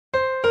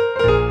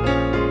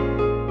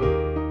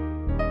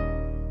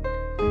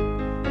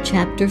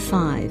Chapter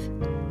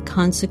 5.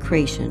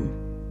 Consecration.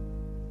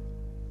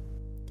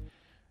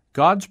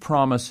 God's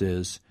promise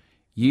is,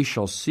 "Ye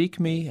shall seek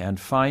me and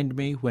find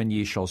me when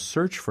ye shall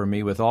search for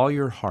me with all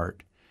your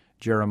heart."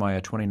 Jeremiah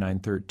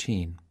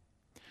 29:13.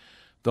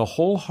 The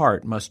whole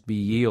heart must be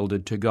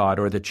yielded to God,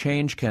 or the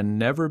change can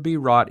never be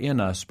wrought in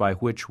us by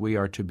which we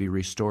are to be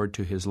restored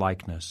to His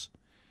likeness.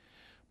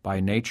 By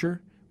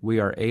nature, we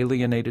are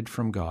alienated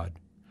from God.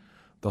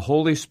 The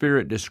Holy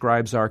Spirit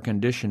describes our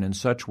condition in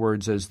such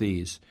words as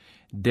these: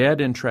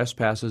 "Dead in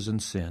trespasses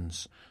and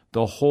sins,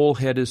 the whole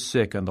head is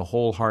sick and the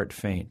whole heart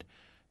faint,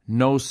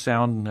 no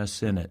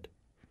soundness in it.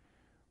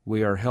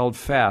 We are held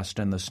fast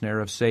in the snare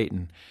of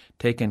Satan,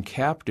 taken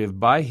captive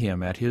by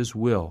him at his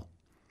will."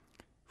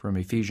 From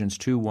Ephesians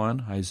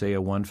 2:1, Isaiah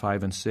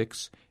 1:5 and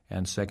 6,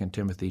 and 2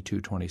 Timothy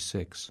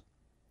 2:26.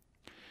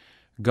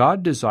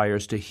 God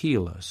desires to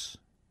heal us,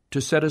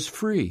 to set us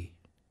free.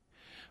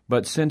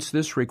 But since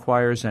this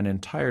requires an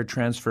entire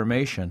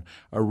transformation,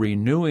 a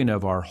renewing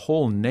of our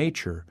whole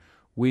nature,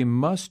 we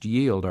must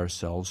yield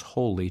ourselves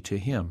wholly to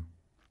Him.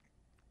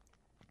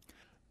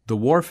 The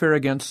warfare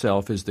against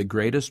self is the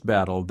greatest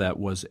battle that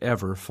was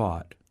ever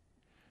fought.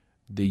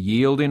 The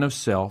yielding of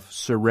self,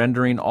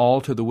 surrendering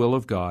all to the will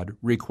of God,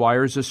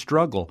 requires a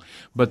struggle,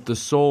 but the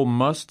soul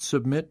must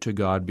submit to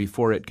God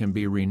before it can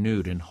be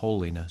renewed in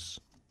holiness.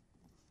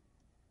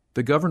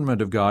 The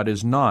government of God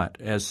is not,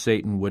 as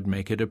Satan would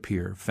make it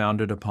appear,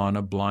 founded upon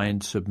a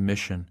blind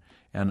submission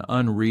and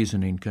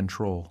unreasoning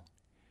control.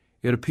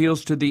 It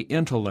appeals to the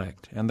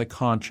intellect and the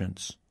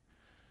conscience.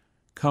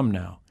 "Come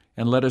now,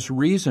 and let us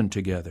reason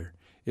together,"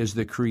 is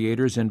the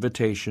Creator's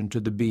invitation to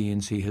the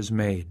beings He has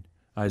made,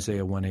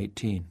 Isaiah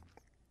 1:18.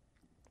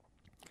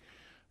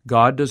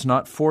 God does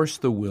not force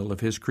the will of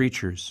His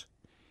creatures.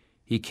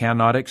 He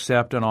cannot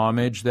accept an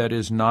homage that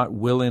is not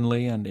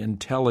willingly and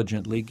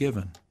intelligently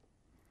given.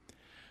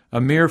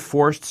 A mere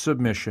forced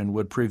submission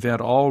would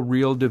prevent all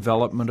real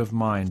development of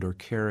mind or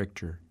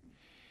character.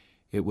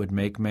 It would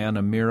make man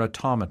a mere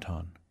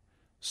automaton.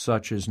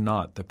 Such is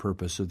not the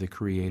purpose of the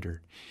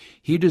Creator.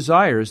 He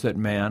desires that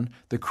man,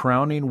 the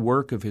crowning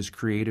work of his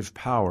creative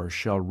power,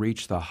 shall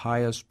reach the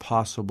highest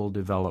possible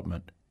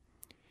development.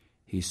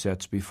 He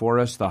sets before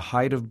us the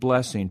height of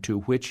blessing to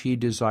which He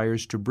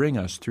desires to bring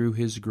us through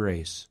His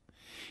grace.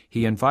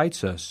 He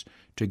invites us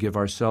to give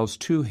ourselves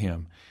to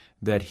Him,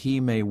 that He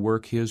may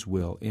work His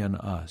will in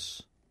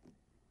us.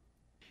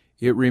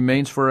 It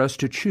remains for us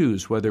to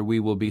choose whether we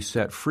will be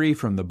set free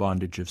from the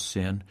bondage of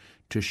sin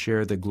to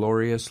share the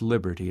glorious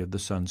liberty of the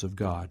sons of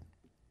God.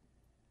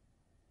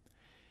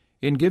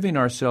 In giving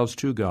ourselves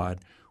to God,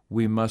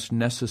 we must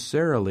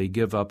necessarily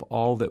give up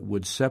all that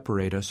would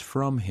separate us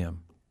from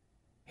Him.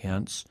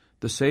 Hence,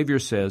 the Savior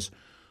says,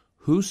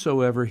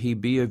 "Whosoever he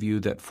be of you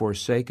that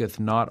forsaketh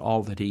not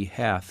all that he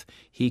hath,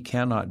 he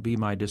cannot be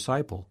my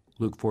disciple."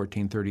 Luke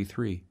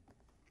 14:33.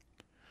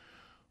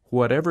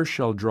 Whatever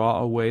shall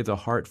draw away the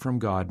heart from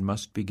God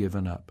must be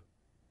given up.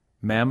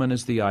 Mammon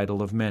is the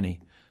idol of many.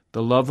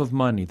 The love of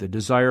money, the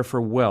desire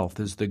for wealth,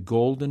 is the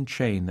golden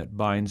chain that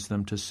binds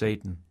them to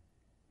Satan.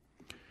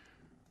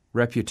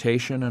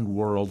 Reputation and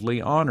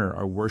worldly honor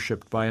are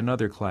worshipped by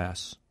another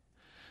class.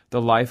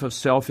 The life of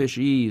selfish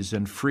ease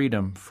and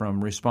freedom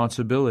from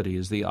responsibility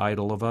is the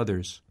idol of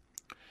others.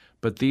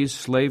 But these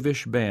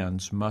slavish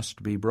bands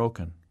must be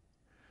broken.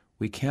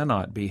 We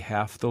cannot be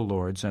half the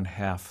Lord's and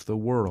half the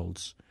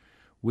world's.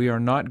 We are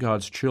not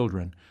God's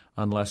children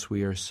unless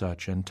we are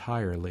such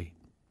entirely.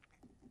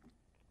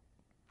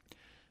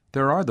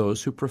 There are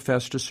those who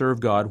profess to serve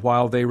God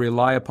while they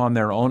rely upon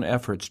their own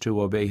efforts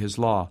to obey His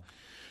law,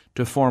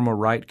 to form a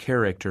right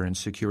character and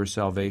secure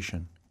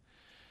salvation.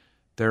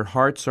 Their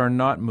hearts are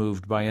not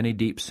moved by any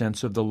deep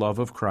sense of the love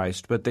of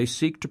Christ, but they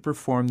seek to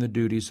perform the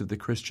duties of the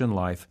Christian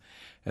life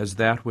as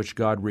that which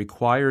God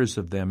requires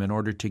of them in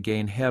order to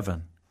gain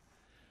heaven.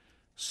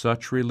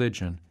 Such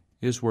religion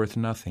is worth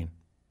nothing.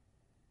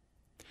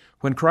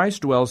 When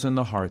Christ dwells in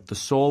the heart, the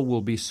soul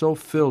will be so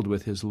filled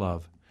with His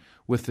love,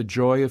 with the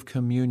joy of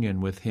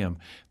communion with Him,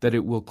 that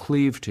it will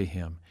cleave to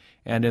Him,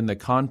 and in the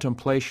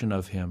contemplation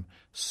of Him,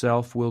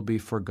 self will be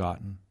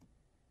forgotten.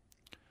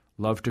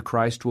 Love to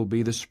Christ will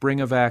be the spring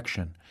of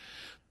action.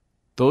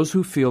 Those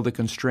who feel the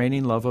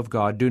constraining love of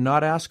God do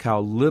not ask how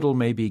little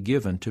may be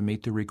given to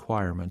meet the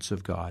requirements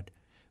of God.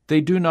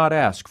 They do not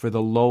ask for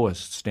the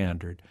lowest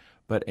standard,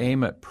 but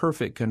aim at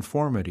perfect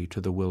conformity to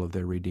the will of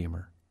their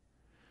Redeemer.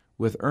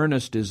 With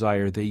earnest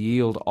desire they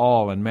yield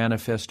all and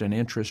manifest an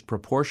interest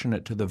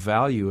proportionate to the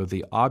value of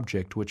the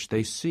object which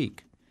they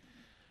seek.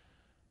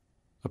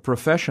 A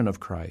profession of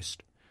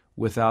Christ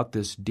without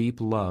this deep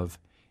love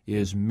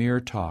is mere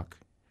talk,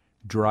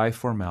 dry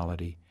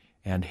formality,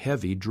 and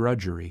heavy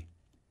drudgery.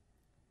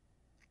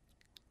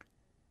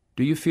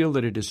 Do you feel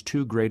that it is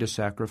too great a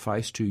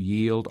sacrifice to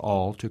yield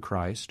all to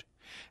Christ?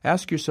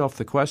 Ask yourself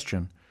the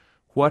question,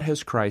 what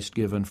has Christ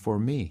given for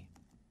me?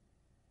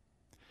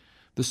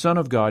 The Son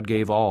of God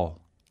gave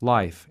all,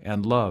 life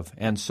and love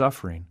and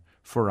suffering,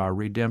 for our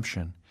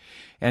redemption.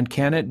 And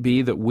can it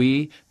be that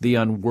we, the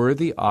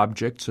unworthy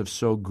objects of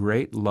so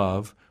great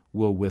love,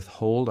 will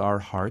withhold our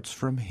hearts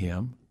from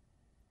Him?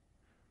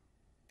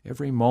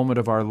 Every moment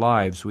of our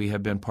lives we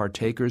have been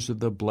partakers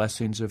of the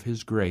blessings of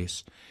His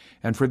grace,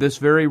 and for this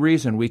very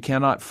reason we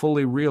cannot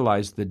fully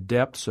realize the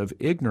depths of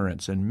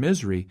ignorance and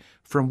misery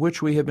from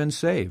which we have been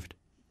saved.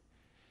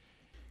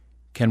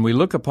 Can we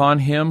look upon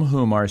Him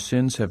whom our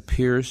sins have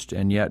pierced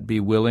and yet be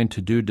willing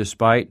to do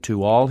despite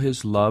to all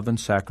His love and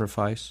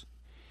sacrifice?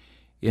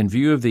 In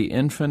view of the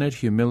infinite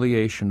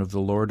humiliation of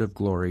the Lord of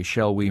glory,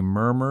 shall we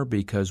murmur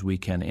because we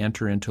can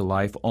enter into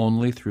life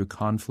only through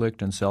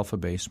conflict and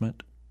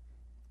self-abasement?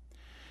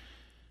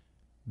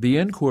 The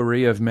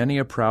inquiry of many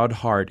a proud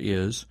heart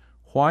is,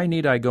 why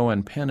need I go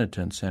in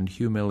penitence and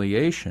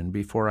humiliation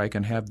before I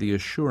can have the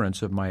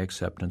assurance of my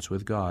acceptance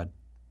with God?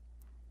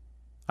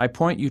 I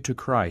point you to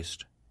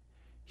Christ.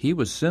 He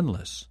was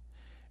sinless,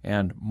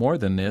 and more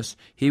than this,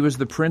 He was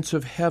the Prince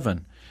of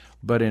Heaven,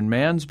 but in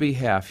man's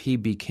behalf He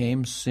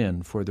became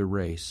sin for the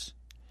race.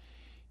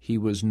 He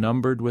was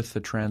numbered with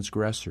the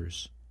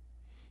transgressors.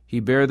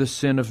 He bare the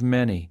sin of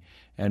many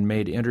and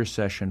made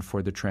intercession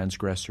for the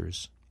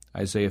transgressors.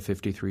 Isaiah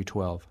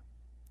 53:12.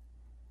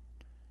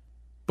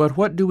 But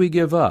what do we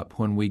give up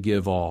when we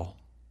give all?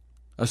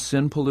 A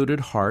sin-polluted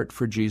heart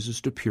for Jesus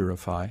to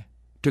purify,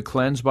 to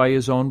cleanse by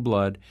His own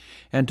blood,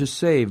 and to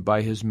save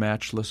by His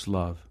matchless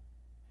love.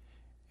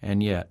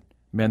 And yet,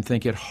 men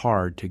think it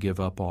hard to give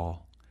up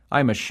all. I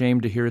am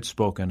ashamed to hear it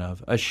spoken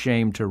of,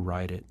 ashamed to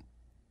write it.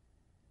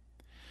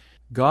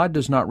 God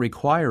does not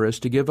require us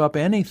to give up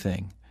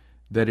anything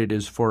that it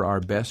is for our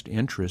best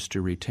interest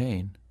to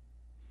retain.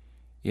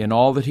 In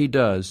all that He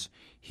does,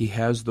 He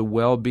has the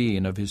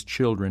well-being of His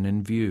children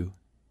in view.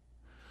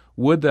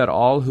 Would that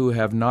all who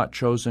have not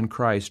chosen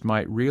Christ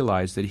might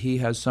realize that He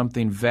has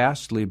something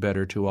vastly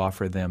better to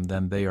offer them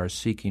than they are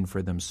seeking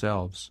for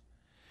themselves.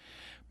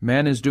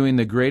 Man is doing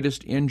the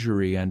greatest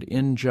injury and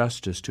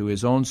injustice to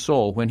his own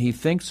soul when he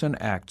thinks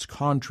and acts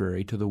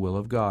contrary to the will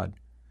of God.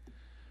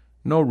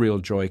 No real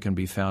joy can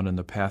be found in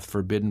the path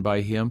forbidden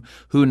by Him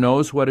who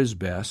knows what is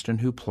best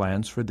and who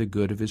plans for the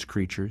good of His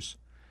creatures.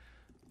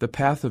 The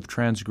path of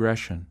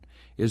transgression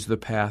is the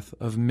path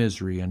of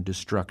misery and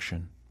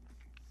destruction.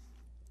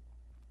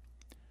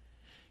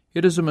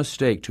 It is a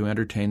mistake to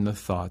entertain the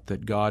thought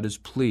that God is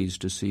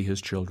pleased to see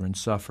His children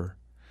suffer.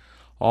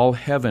 All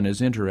heaven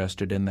is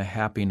interested in the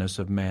happiness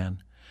of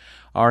man.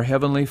 Our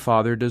Heavenly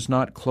Father does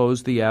not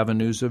close the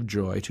avenues of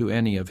joy to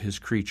any of His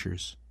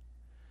creatures.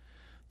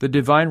 The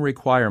divine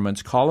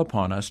requirements call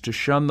upon us to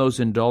shun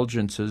those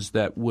indulgences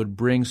that would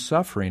bring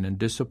suffering and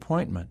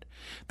disappointment,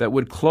 that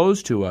would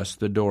close to us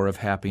the door of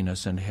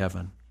happiness and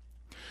heaven.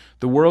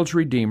 The world's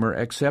Redeemer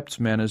accepts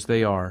men as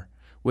they are,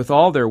 with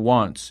all their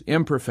wants,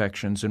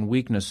 imperfections, and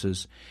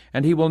weaknesses,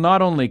 and He will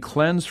not only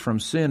cleanse from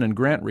sin and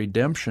grant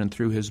redemption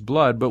through His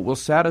blood, but will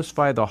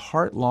satisfy the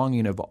heart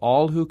longing of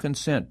all who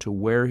consent to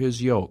wear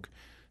His yoke,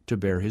 to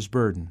bear His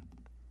burden.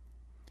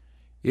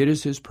 It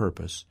is His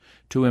purpose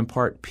to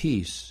impart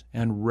peace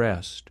and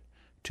rest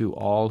to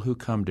all who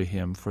come to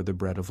Him for the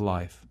bread of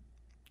life.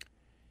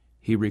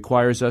 He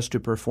requires us to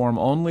perform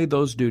only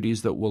those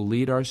duties that will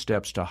lead our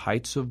steps to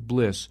heights of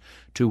bliss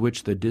to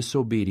which the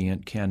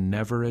disobedient can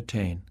never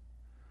attain.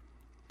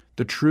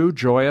 The true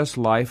joyous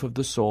life of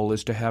the soul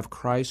is to have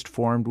Christ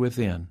formed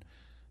within,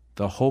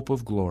 the hope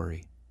of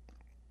glory.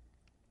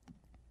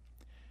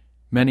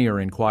 Many are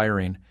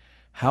inquiring,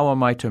 how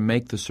am I to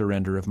make the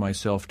surrender of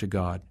myself to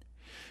God?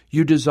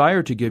 You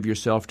desire to give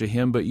yourself to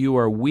Him, but you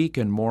are weak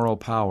in moral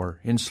power,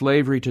 in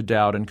slavery to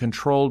doubt, and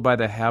controlled by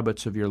the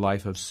habits of your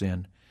life of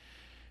sin.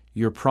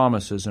 Your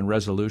promises and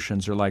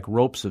resolutions are like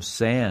ropes of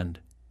sand.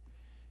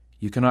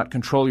 You cannot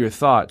control your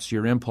thoughts,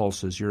 your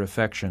impulses, your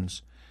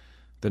affections.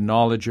 The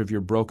knowledge of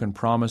your broken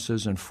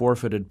promises and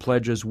forfeited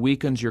pledges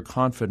weakens your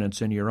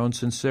confidence in your own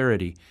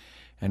sincerity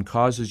and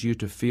causes you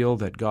to feel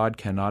that God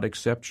cannot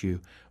accept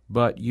you,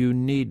 but you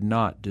need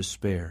not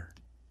despair.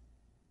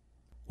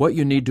 What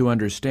you need to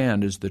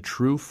understand is the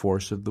true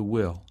force of the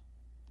will.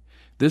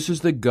 This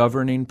is the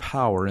governing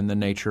power in the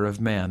nature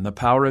of man, the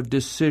power of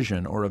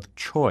decision or of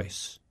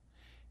choice.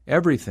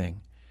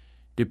 Everything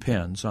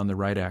depends on the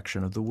right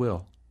action of the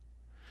will.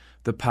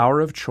 The power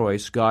of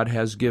choice God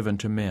has given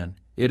to men.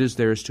 It is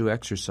theirs to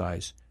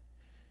exercise.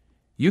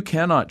 You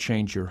cannot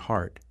change your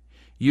heart.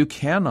 You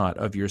cannot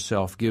of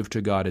yourself give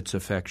to God its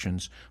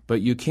affections,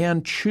 but you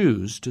can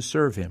choose to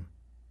serve Him.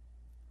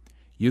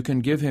 You can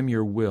give Him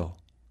your will.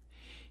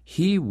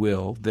 He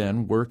will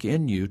then work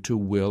in you to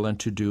will and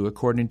to do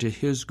according to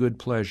His good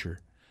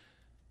pleasure.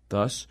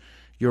 Thus,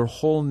 your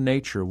whole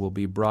nature will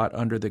be brought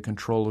under the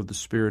control of the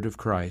Spirit of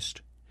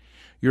Christ.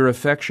 Your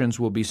affections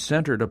will be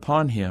centered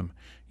upon Him.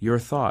 Your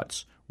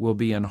thoughts will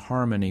be in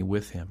harmony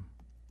with Him.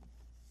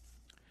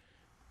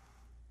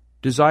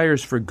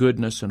 Desires for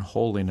goodness and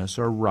holiness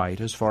are right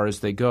as far as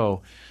they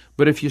go,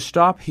 but if you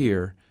stop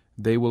here,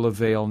 they will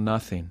avail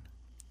nothing.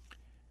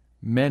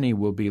 Many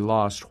will be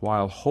lost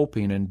while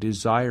hoping and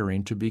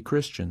desiring to be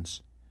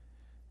Christians.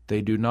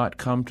 They do not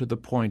come to the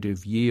point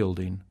of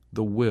yielding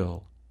the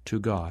will to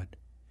God.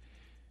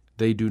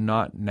 They do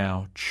not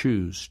now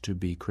choose to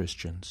be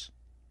Christians.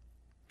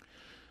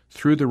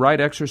 Through the right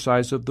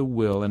exercise of the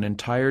will, an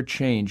entire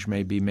change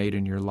may be made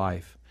in your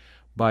life.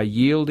 By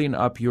yielding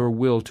up your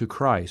will to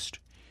Christ,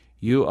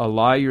 you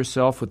ally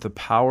yourself with the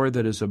power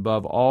that is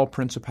above all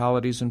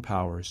principalities and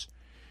powers.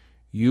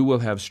 You will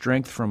have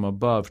strength from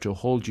above to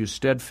hold you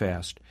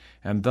steadfast,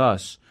 and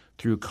thus,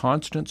 through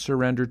constant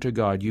surrender to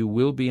God, you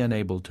will be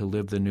enabled to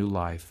live the new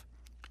life,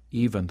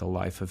 even the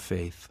life of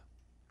faith.